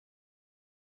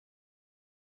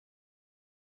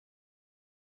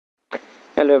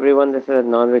Hello everyone, this is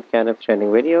Adnan with Canop's training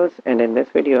videos, and in this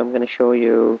video I'm going to show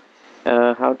you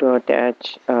how to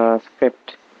attach a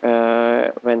script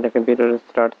when the computer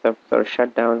starts up or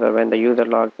shutdowns, or when the user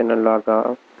logs in and log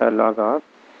off.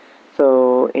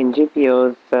 So in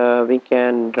GPOs we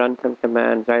can run some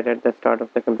commands right at the start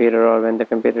of the computer or when the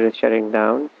computer is shutting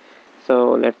down.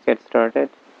 So let's get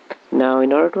started. Now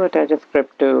in order to attach a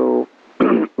script to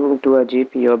to a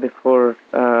GPO before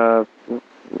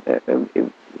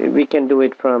we can do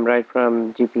it right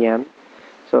from GPM.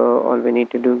 So all we need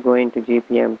to do, go into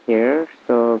GPM here.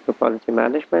 So group policy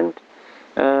management.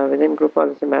 Within group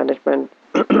policy management,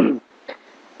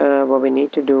 what we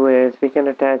need to do is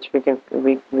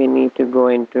we need to go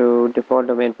into default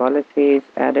domain policies,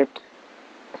 add it.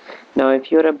 Now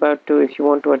if you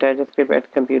want to attach a script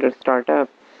at computer startup,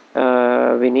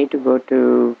 we need to go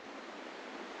to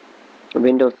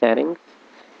Windows settings,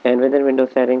 and within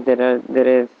Windows settings there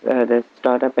is this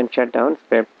startup and shutdown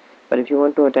script. But if you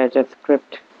want to attach a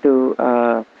script to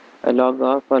a log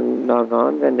off or log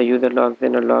on, when the user logs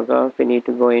in or log off, we need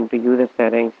to go into user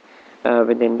settings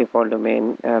within default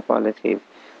domain policies.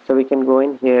 So we can go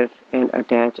in here and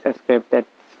attach a script that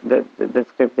the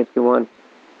script that you want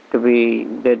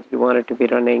it to be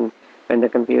running when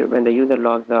the user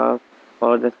logs off,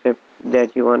 or the script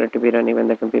that you want it to be running when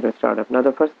the computer starts up. Now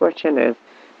the first question is,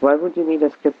 why would you need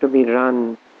a script to be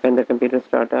run when the computer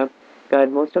starts up? Because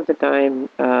most of the time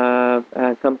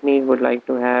companies would like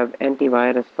to have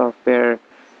antivirus software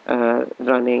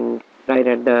running right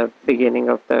at the beginning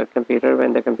of the computer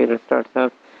when the computer starts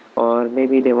up, or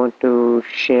maybe they want to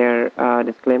share a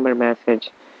disclaimer message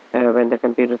when the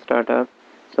computer starts up.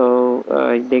 So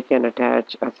they can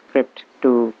attach a script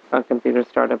to a computer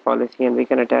startup policy, and we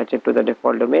can attach it to the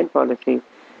default domain policy.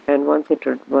 And when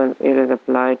it is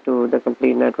applied to the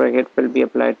complete network, it will be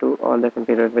applied to all the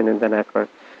computers within the network.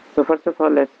 So first of all,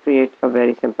 let's create a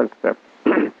very simple script.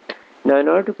 Now, in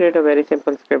order to create a very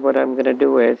simple script, what I'm going to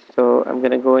do is, so I'm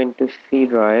going to go into C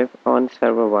drive on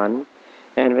server 1,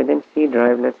 and within C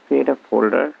drive, let's create a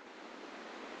folder.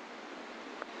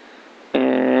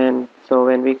 And so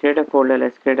when we create a folder,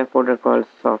 let's create a folder called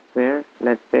software.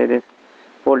 Let's say this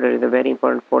folder is a very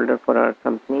important folder for our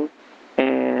company,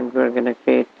 and we're going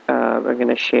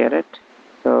to share it.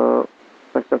 So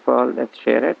first of all, let's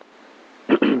share it.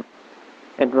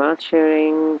 Advanced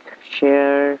sharing,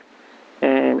 share,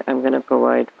 and I'm going to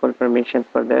provide full permissions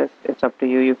for this. It's up to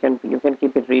you. You can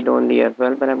keep it read only as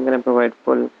well, but I'm going to provide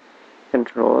full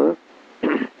control.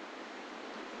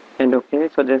 And okay,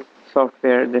 so this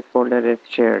folder is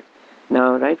shared.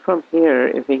 Now right from here,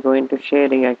 if we go into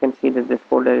sharing, I can see that this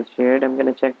folder is shared. I'm going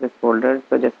to check this folder,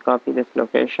 so just copy this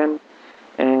location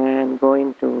and go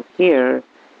into here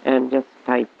and just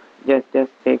type, just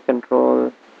take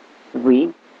control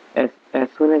V. As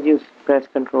soon as you press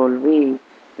control V,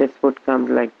 this would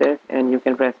come like this, and you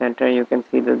can press enter. You can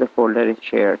see that the folder is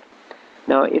shared.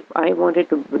 Now if I wanted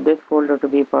this folder to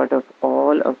be part of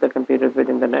all of the computers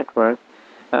within the network,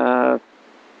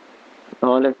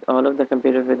 all of the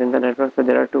computers within the network, so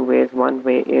there are two ways. One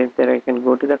way is that I can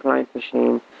go to the client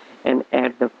machine and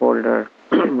add the folder.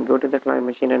 Go to the client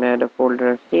machine and add a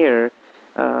folder here,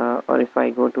 or if I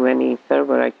go to any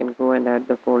server, I can go and add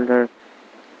the folder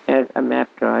as a map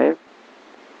drive,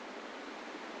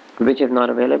 which is not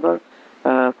available.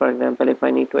 For example, if I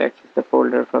need to access the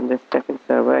folder from this second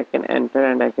server, I can enter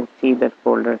and I can see that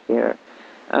folder here.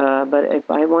 But if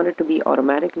I want it to be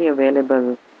automatically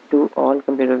available to all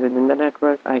computers within the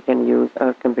network, I can use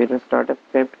a computer startup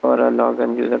script or a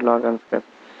user logon script.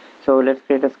 So let's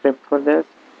create a script for this.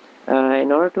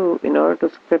 In order to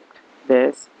script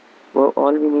this, well,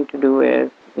 all we need to do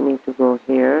is we need to go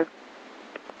here.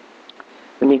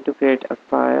 We need to create a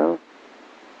file,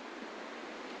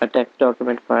 a text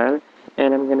document file,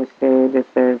 and I'm going to say this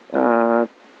is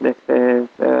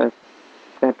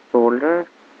set folder.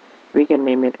 We can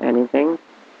name it anything.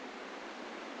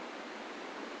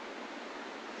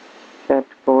 Set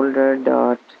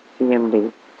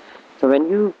folder.cmd. So when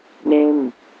you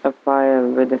name a file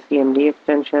with a cmd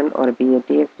extension or a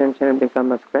bat extension, it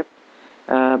becomes a script.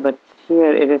 But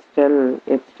here it still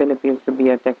appears to be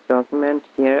a text document.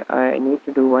 Here I need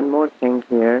to do one more thing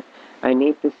here. I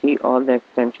need to see all the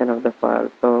extension of the file.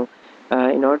 So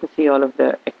in order to see all of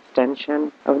the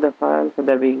extension of the file, so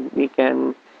that we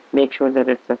can make sure that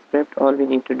it's a script, all we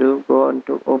need to do, go on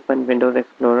to open Windows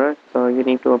Explorer. So you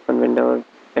need to open Windows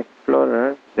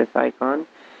Explorer, this icon,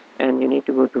 and you need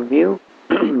to go to view.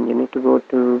 You need to go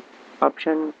to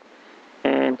options,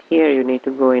 and here you need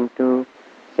to go into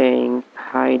saying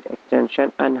hide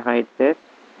extension, unhide this,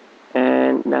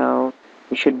 and now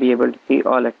you should be able to see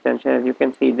all extensions. As you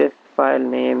can see, this file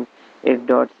name is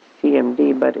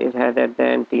cmd, but it has at the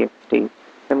end txt. So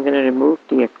I'm going to remove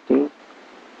txt,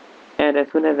 and as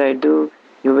soon as I do,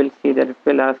 you will see that it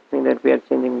will ask me that we are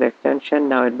changing the extension.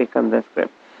 Now it becomes a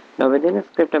script. Now within a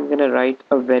script, I'm going to write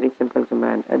a very simple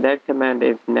command, and that command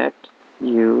is net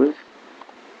use,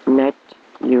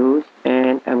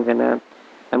 and I'm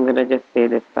gonna just say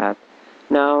this path.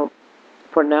 Now,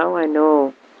 for now, I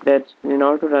know that in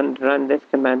order to run this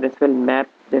command, this will map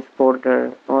this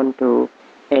folder onto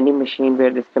any machine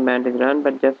where this command is run.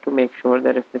 But just to make sure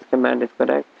that if this command is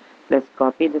correct, let's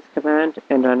copy this command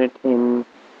and run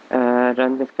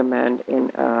this command in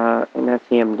a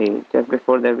CMD. Just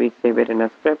before that, we save it in a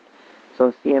script.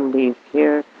 So CMD is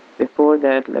here. Before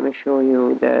that, let me show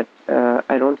you that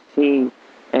I don't see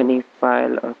any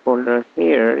file or folder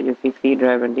here. You see C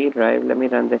drive and D drive. Let me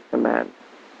run this command.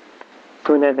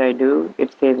 Soon as I do,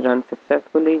 it says run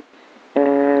successfully,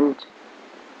 and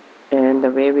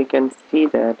the way we can see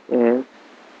that is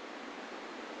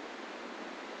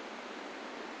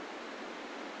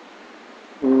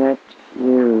net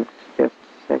use. Just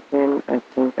a second, I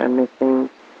think I'm missing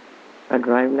a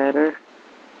drive ladder.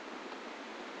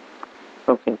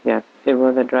 Okay, yes, it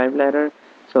was a drive ladder.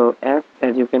 So F,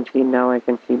 as you can see now, I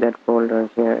can see that folder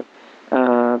here.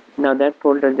 Now that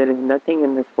folder, there is nothing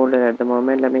in this folder at the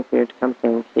moment. Let me create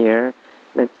something here.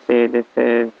 Let's say this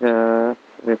is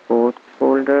report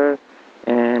folder,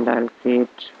 and I'll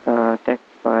create a text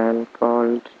file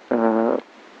called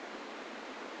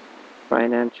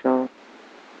financial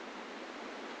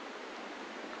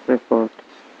reports.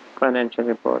 Financial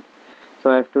reports.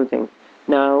 So I have two things.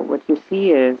 Now what you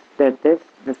see is that the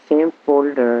same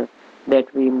folder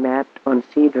that we mapped on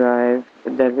C drive,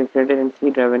 that we created in C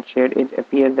drive and shared, it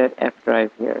appears that F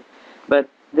drive here. But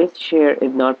this share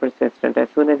is not persistent. As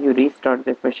soon as you restart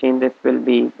this machine, this will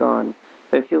be gone.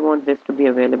 So if you want this to be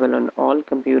available on all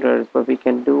computers, what we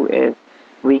can do is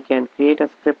we can create a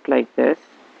script like this,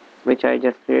 which I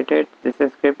just created. This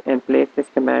is script, and place this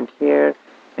command here.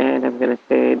 And I'm going to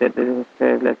say that this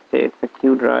is, let's say it's a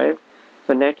Q drive.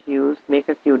 So net use, make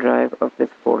a Q drive of this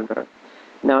folder.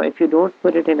 Now, if you don't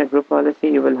put it in a group policy,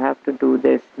 you will have to do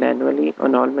this manually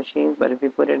on all machines. But if you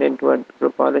put it into a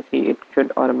group policy, it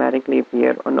should automatically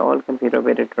appear on all computers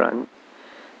where it runs.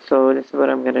 So this is what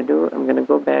I'm going to do. I'm going to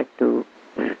go back to,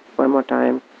 one more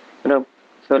time,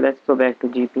 so let's go back to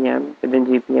GPM. Within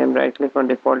GPM, right click on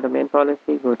default domain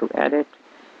policy, go to edit,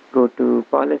 go to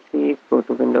policies, go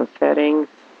to Windows settings,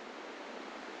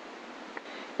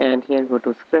 and here go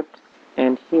to scripts,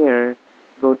 and here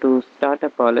go to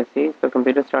startup policy. So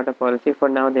computer startup policy. For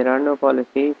now there are no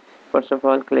policies. First of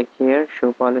all, click here,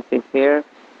 show policies here,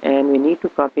 and we need to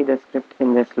copy the script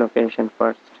in this location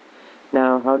first.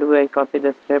 Now how do I copy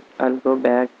the script? I'll go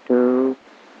back to,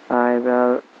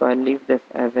 so I'll leave this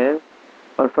as is,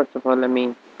 or first of all let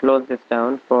me close this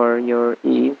down for your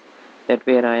ease, that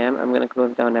where I am, I'm going to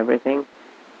close down everything,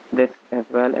 this as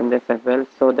well and this as well,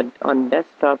 so that on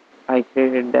desktop I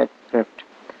created that script.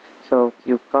 So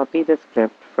you copy the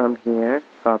script from here,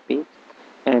 copy,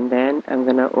 and then I'm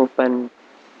gonna open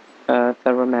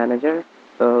server manager.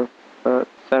 So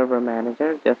server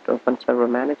manager, just open server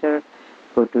manager,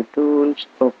 go to tools,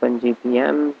 open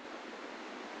GPM,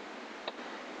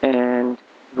 and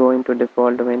go into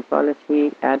default domain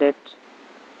policy, edit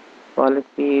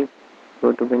policies,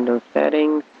 go to Windows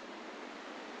settings,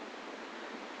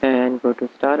 and go to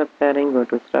startup setting, go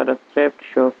to startup script,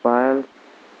 show files,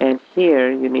 and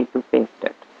here you need to paste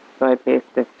it. So I paste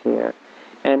this here,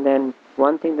 and then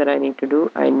one thing that I need to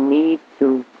do, I need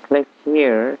to click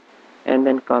here and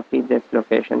then copy this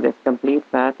location, this complete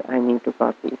path I need to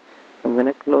copy. I'm going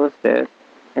to close this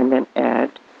and then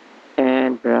add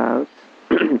and browse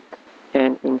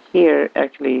and in here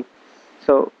actually,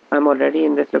 so I'm already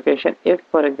in this location. If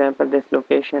for example this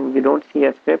location you don't see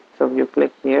a script, so you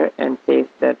click here and paste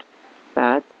that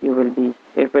path,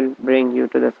 it will bring you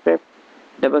to the script.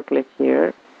 Double click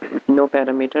here, no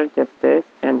parameter, just this,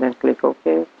 and then click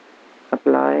OK,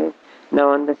 apply. Now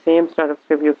on the same startup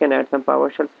script you can add some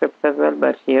PowerShell scripts as well,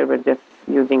 but here we're just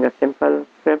using a simple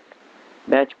script,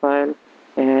 batch file,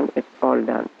 and it's all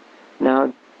done.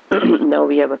 Now now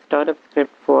we have a startup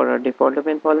script for our default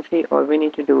domain policy. All we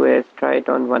need to do is try it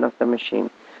on one of the machines.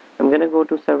 I'm going to go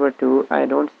to server 2. I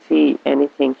don't see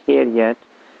anything here yet,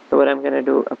 so what I'm going to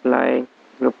do, apply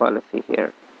group policy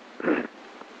here.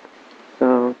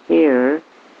 So here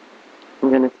I'm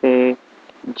going to say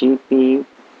GP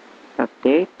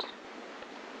update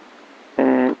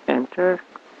and enter,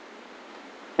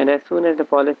 and as soon as the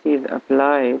policy is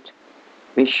applied,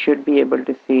 we should be able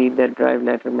to see the drive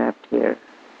letter mapped here.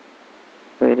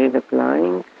 So it is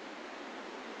applying.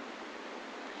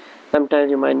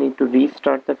 Sometimes you might need to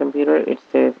restart the computer. It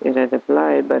says it has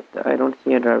applied, but I don't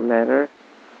see a driver error.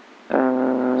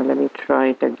 Let me try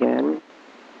it again.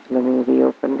 Let me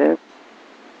reopen this.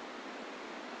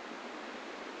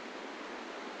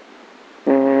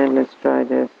 And let's try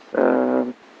this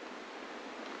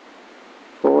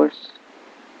force.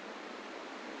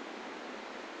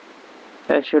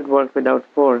 That should work without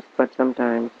force, but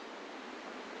sometimes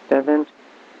it doesn't.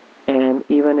 And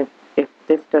even if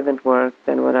this doesn't work,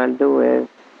 then what I'll do is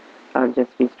I'll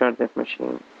just restart this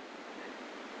machine.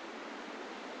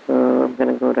 So I'm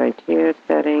gonna go right here,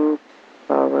 settings,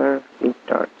 power,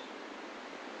 restart.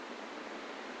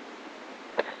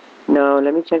 Now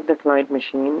let me check the client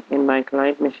machine. In my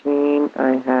client machine,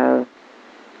 I have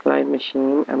client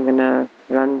machine. I'm gonna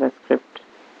run the script.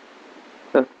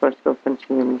 So first open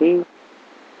CMD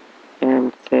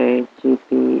and say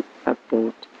GP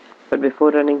update. But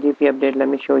before running GP update, let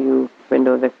me show you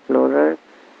Windows Explorer.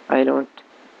 I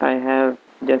have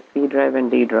just C drive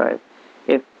and D drive.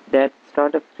 If that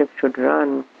startup script should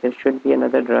run, there should be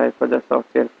another drive for the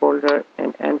software folder,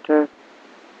 and enter.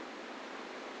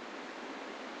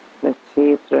 Let's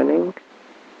see, it's running.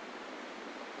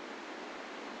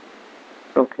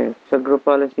 Okay, so group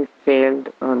policy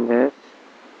failed on this,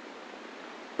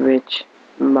 which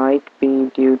might be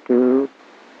due to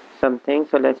something.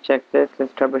 So let's check this.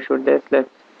 Let's troubleshoot this.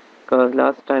 Because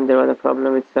last time there was a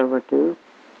problem with server 2.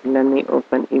 Let me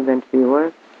open event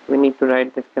viewer. We need to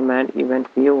write this command event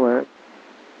viewer,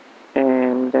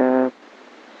 and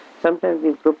sometimes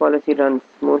this group policy runs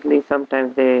smoothly.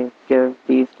 Sometimes they give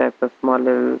these types of small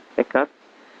little hiccups.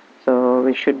 So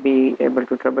we should be able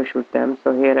to troubleshoot them.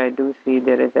 So here I do see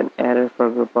there is an error for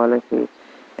group policy,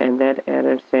 and that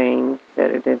error saying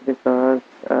that it is because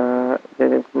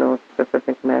there is no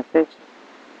specific message,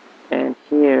 and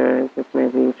here this may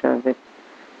be transit.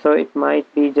 So it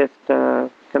might be just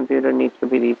computer needs to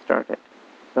be restarted.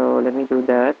 So let me do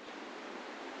that.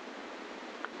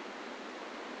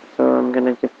 So I'm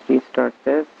gonna just restart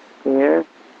this here,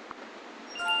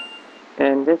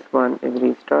 and this one is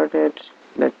restarted.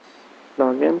 Let's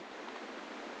log in.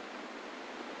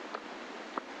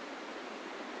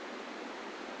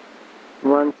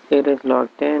 Once it is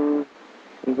logged in,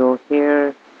 we go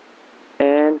here,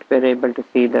 and we're able to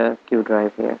see the Q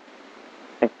drive here.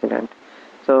 Excellent.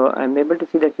 So I'm able to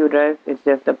see the Q drive. It's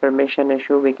just a permission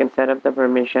issue. We can set up the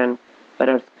permission, but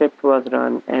our script was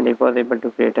run and it was able to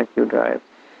create a Q drive.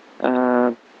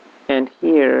 And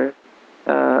here,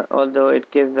 although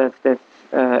it gives us this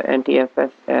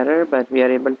NTFS error, but we are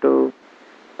able to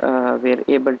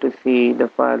see the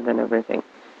files and everything.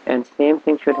 And same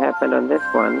thing should happen on this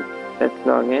one. Let's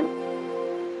log in.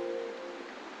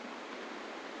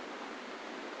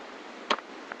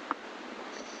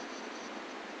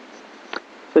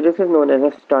 So this is known as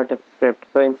a startup script.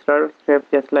 So in startup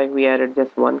script, just like we added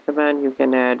just one command, you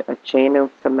can add a chain of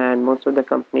command. Most of the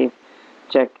companies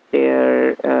check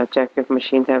if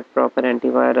machines have proper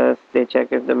antivirus. They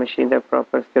check if the machines have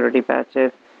proper security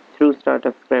patches through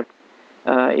startup scripts.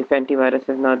 If antivirus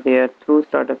is not there, through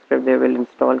startup script they will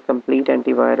install complete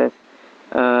antivirus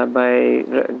by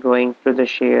going through the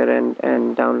share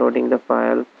and downloading the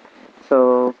file.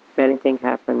 So many things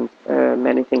happens.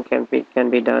 Many things can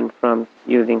be done from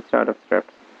using startup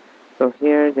scripts. So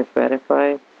here, just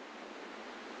verify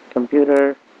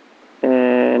computer,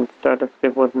 and startup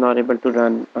script was not able to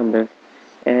run on this.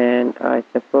 And I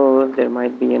suppose there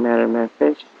might be an error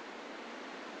message.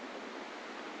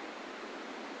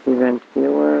 Event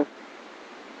viewer.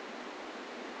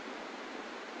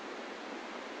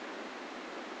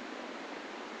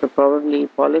 So probably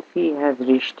policy has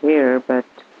reached here, but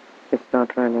it's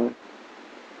not running.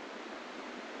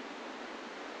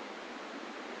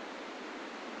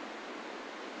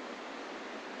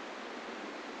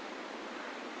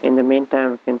 In the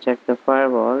meantime, we can check the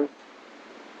firewalls.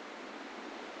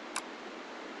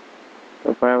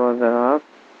 The firewalls are off.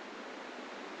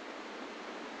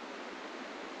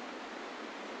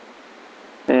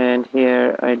 And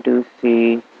here I do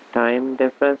see time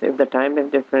difference. If the time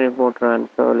is different, it won't run.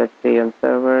 So let's say on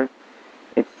server,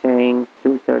 it's saying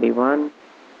 2:31.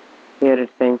 Here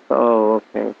it's saying, oh,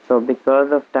 okay. So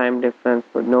because of time difference,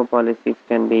 no policies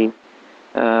can be,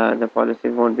 the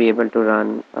policies won't be able to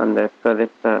run on this because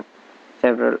it's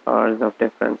several hours of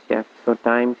difference. Yes, so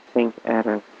time sync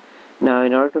errors. Now,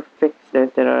 in order to fix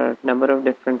this, there are a number of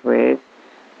different ways.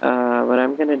 What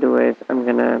I'm going to do is I'm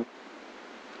going to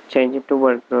change it to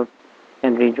workgroup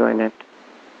and rejoin it.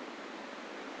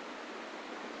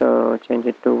 So change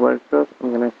it to workgroup.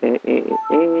 I'm going to say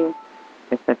AAA.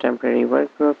 It's a temporary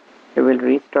workgroup. It will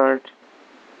restart.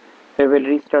 It will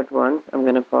restart once. I'm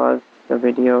going to pause the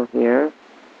video here.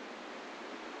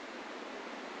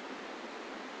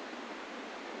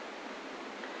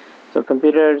 So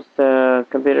computer is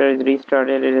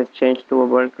restarted. It is changed to a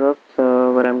work group.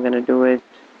 So what I'm gonna do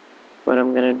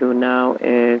now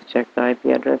is check the IP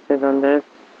addresses on this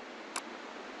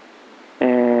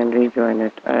and rejoin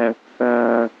it. I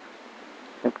have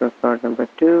network card number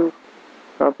 2,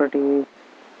 properties.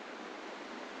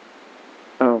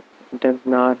 Oh, it does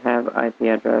not have IP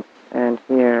address. And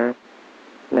here,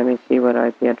 let me see what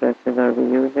IP addresses are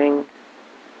we using.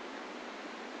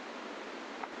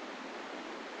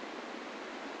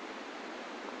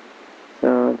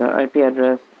 So the IP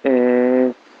address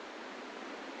is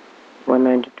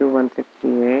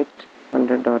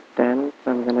 192.168.100.10.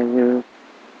 So I'm gonna use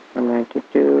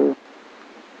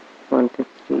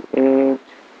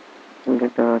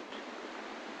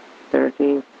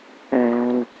 192.168.100.30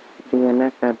 and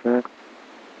DNS address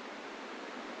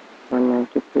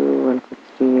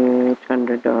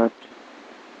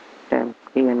 192.168.100.10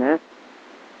 DNS.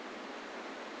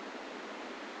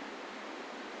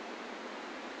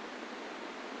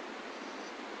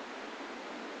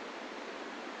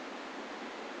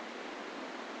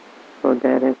 So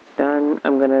that is done.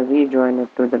 I'm gonna rejoin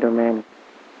it to the domain.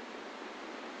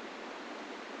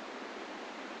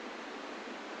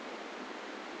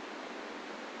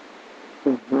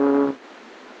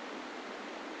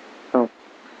 Oh,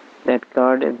 that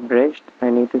card is bridged. I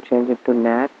need to change it to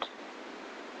NAT.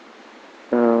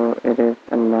 So it is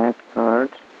a NAT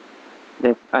card.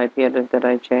 This IP address that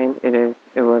I changed, it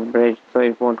was bridged, so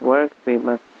it won't work. We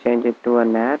must change it to a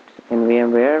NAT in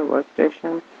VMware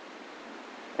Workstation.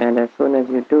 And as soon as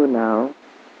you do now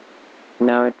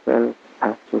it will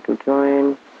ask you to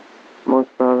join. Most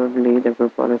probably the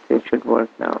group policy should work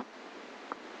now.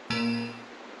 Okay,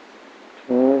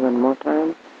 one more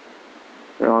time.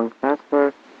 Wrong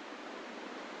password.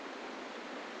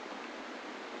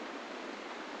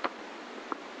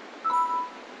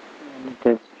 And it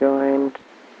is joined.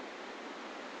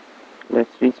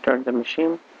 Let's restart the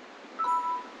machine.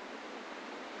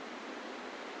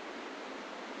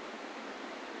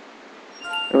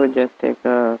 It will just take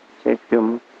a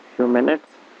few minutes.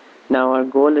 Now our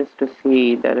goal is to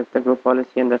see that if the group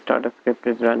policy and the startup script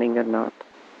is running or not.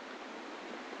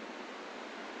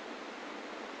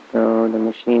 So the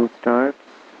machine starts.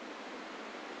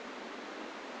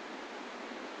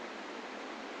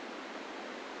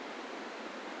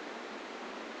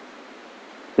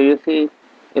 So you see,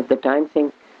 if the time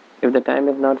is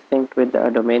not synced with the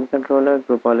domain controller,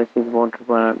 group policies won't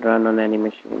run on any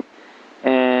machine.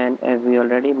 And as we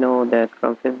already know that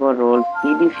from FISBO roles,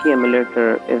 PDC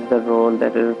emulator is the role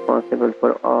that is responsible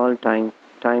for all time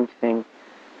sync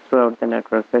throughout the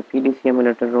network. So if PDC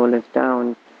emulator role is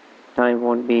down, time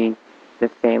won't be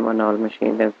the same on all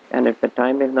machines. And if the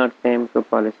time is not same, group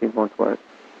policy won't work.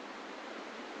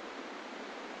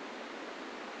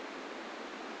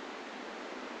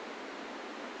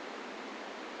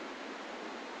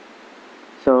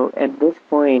 So at this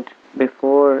point,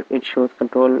 before it shows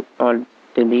Control Alt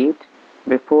Delete,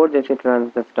 before this it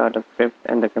runs the startup script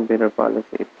and the computer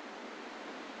policies.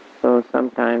 So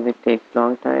sometimes it takes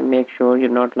long time. Make sure you're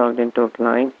not logged into a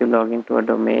client, you log into a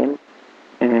domain.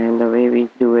 And the way we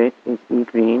do it is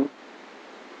egreen,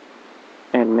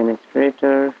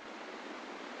 administrator,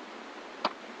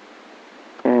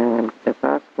 and the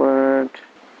password.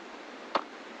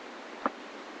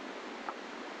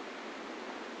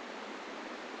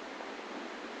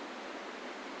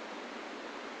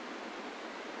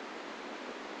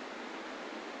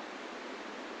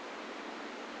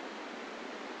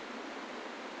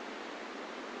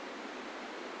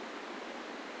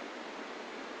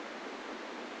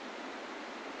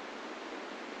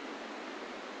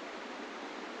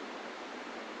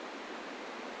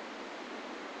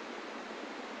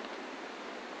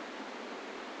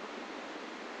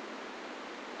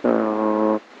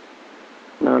 So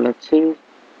now let's see,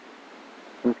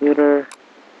 computer,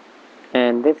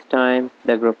 and this time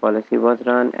the group policy was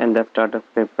run and the startup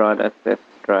script brought us this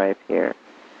drive here.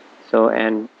 So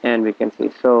and we can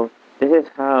see, so this is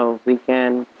how we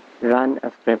can run a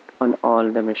script on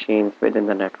all the machines within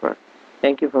the network.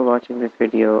 Thank you for watching this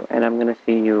video, and I'm going to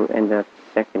see you in the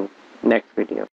next video.